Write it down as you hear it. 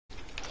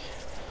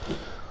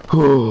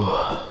Whew.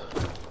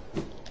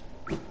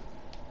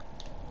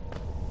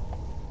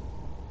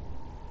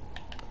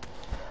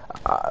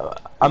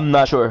 I'm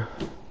not sure.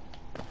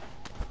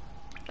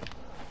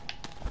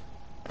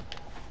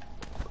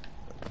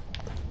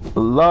 A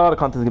lot of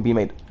content can be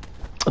made.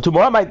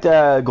 Tomorrow I might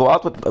go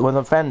out with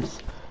some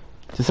friends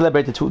to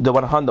celebrate the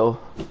 100.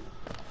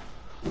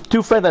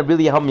 Two friends that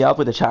really helped me out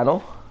with the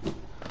channel.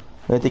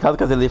 I think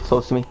because they live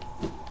close to me.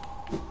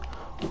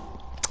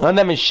 One of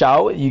them is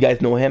Shao. You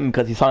guys know him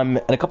because you saw him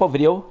in a couple of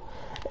videos.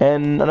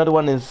 And another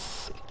one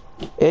is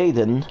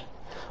Aiden.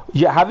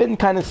 You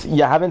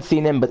haven't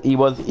seen him, but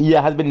he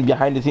has been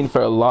behind the scenes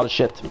for a lot of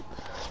shit.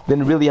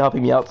 Been really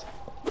helping me out.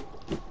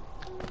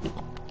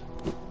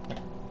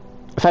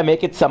 If I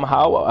make it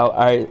somehow,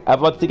 I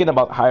was thinking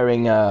about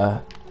hiring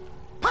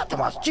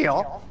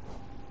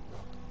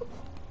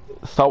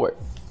Thor.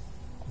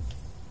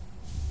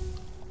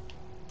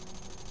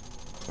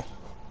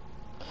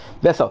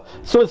 Vessel.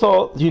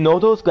 So you know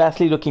those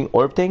ghastly looking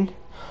orb thing?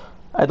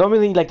 I don't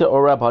really like the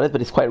aura about it, but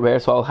it's quite rare,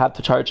 so I'll have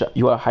to charge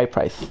you a high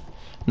price.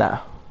 Nah.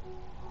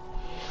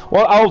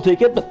 Well, I'll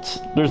take it,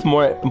 but there's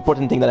more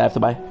important thing that I have to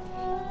buy.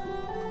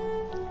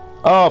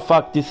 Oh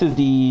fuck, this is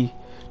the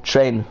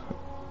train.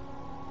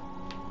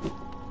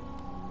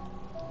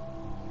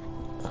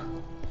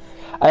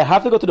 I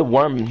have to go to the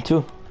worm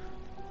too.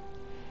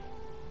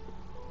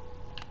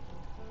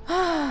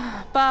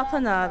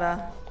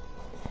 Bapanada.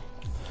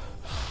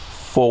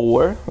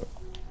 4.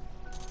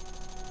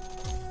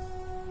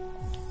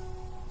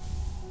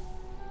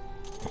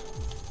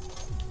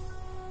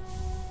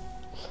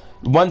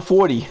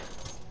 $140.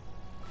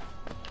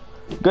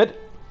 Good.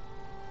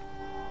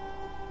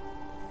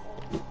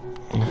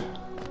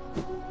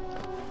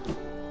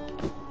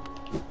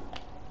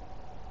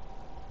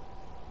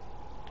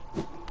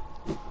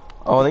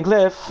 Only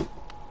Cliff.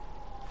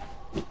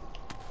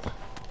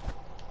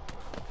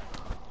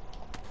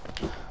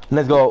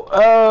 Let's go.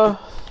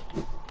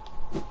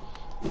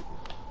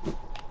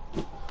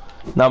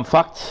 Now I'm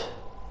fucked.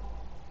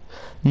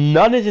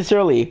 Not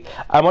necessarily.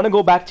 I want to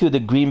go back to the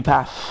green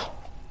path.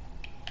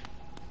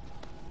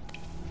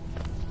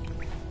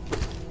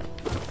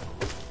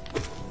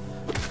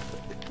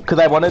 Because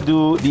I want to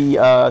do the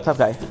tough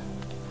guy.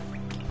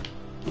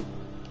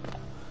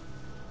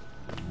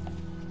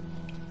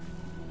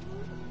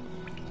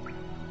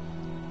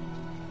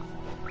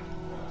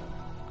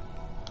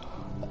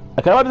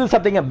 I kind of want to do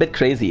something a bit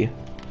crazy.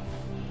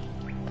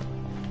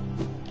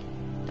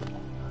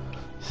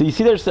 So you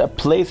see there's a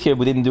place here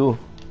we didn't do.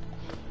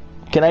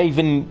 Can I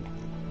even...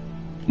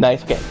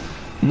 Nice, okay.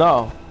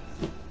 No.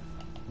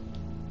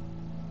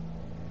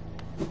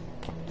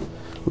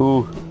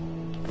 Ooh.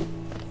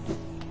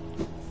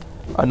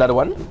 Another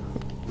one.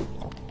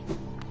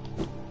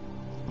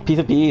 Piece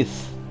of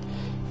peace.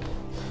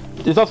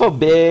 There's also a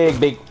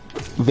big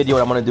video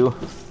I'm gonna do.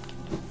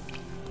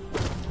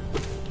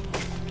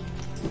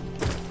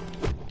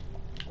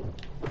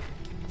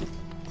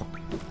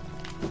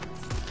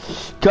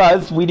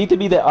 Cause we need to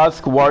be the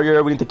Usk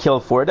warrior, we need to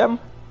kill 4 of them.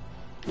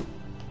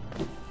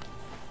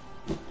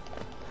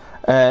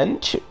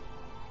 And...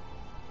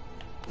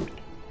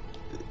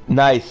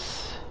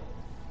 Nice.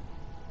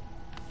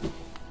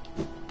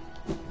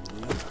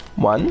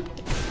 1.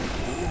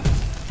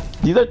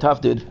 These are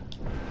tough, dude.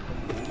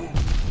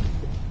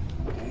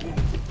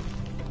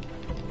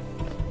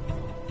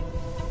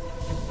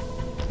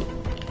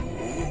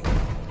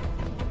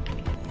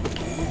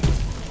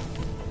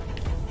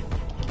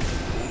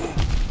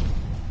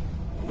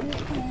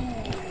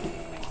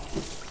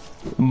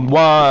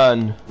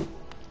 One.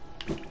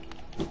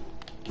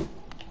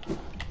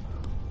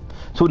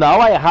 So now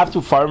I have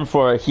to farm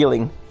for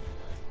healing.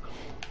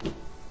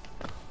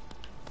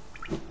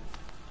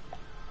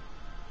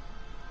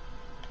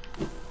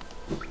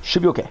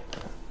 Should be okay.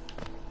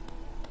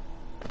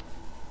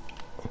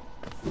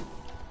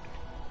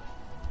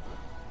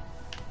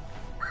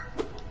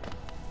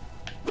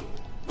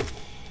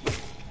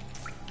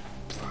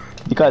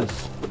 Because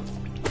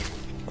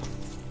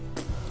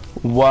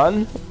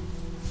 1,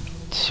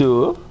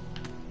 2.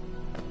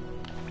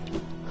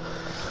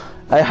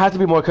 I have to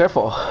be more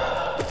careful.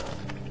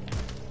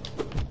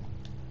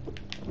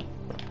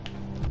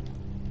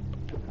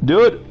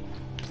 Dude,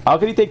 how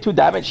can he take 2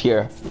 damage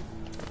here?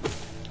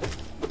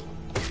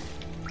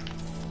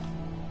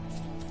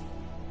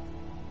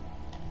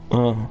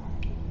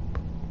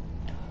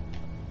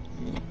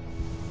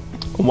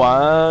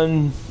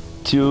 One,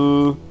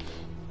 2.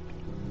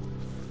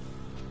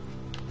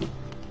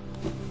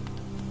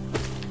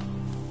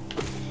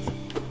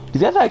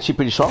 These guys are actually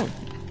pretty strong.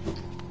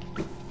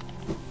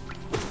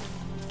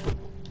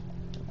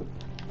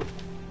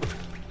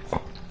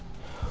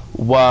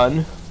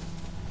 One,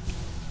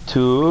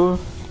 2,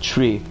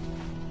 3.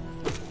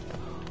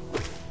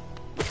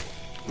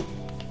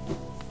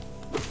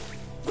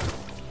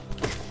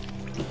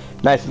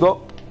 Nice, let's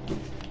go.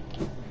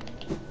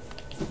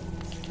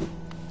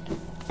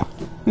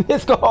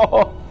 Let's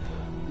go.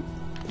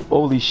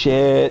 Holy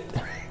shit.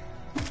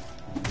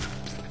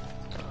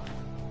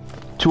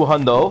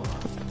 200.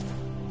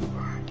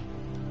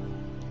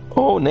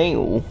 Oh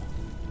no.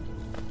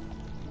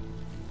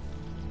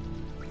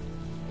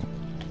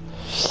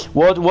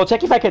 Well, we'll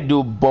check if I can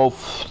do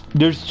both.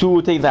 There's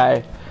two things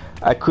I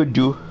could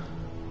do.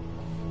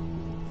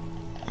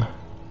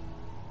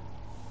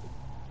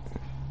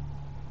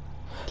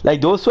 Like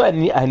those two, I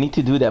need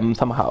to do them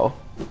somehow.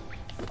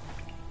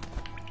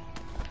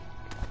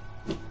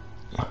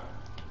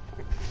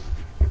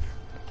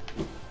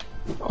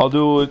 I'll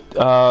do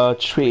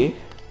 3.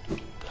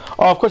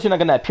 Oh, of course you're not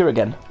gonna appear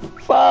again.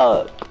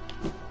 Fuck.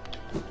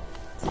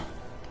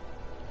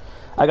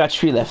 I got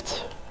 3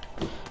 left.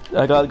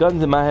 I got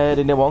guns in my head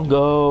and they won't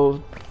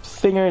go.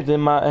 Fingers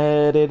in my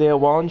head and they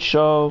won't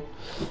show.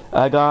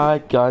 I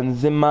got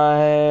guns in my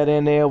head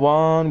and they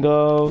won't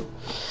go.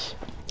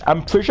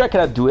 I'm pretty sure I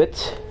cannot do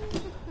it.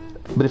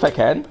 But if I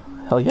can,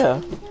 hell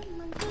yeah.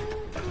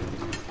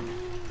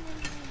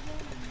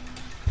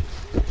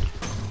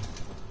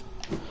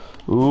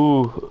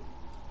 Ooh.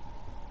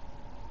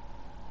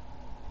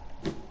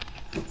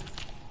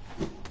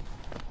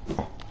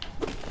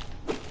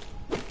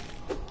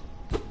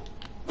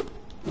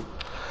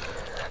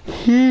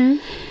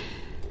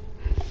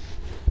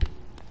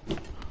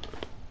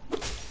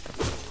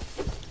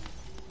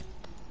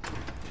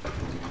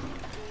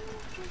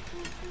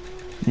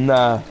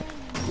 Nah.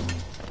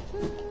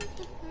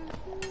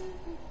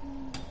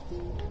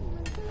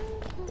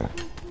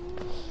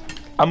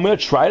 I'm gonna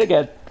try to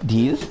get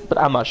these, but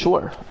I'm not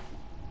sure.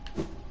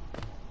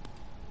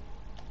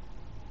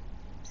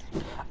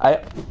 I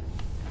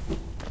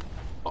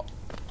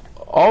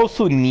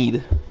also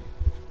need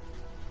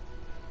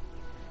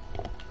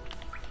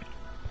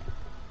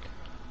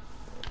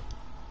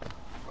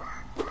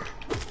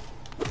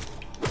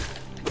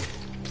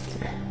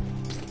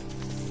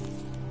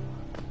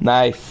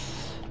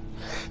nice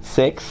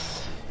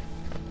 6.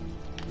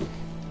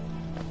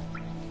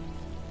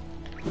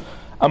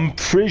 I'm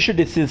pretty sure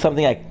this is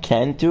something I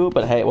can't do,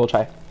 but hey, we'll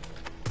try.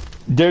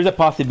 There's a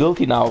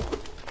possibility now.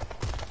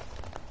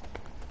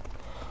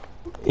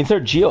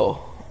 Insert Geo.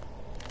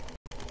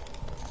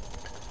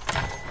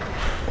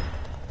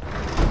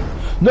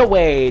 No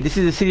way! This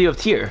is the city of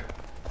Tyr.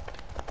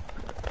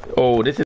 Oh, this is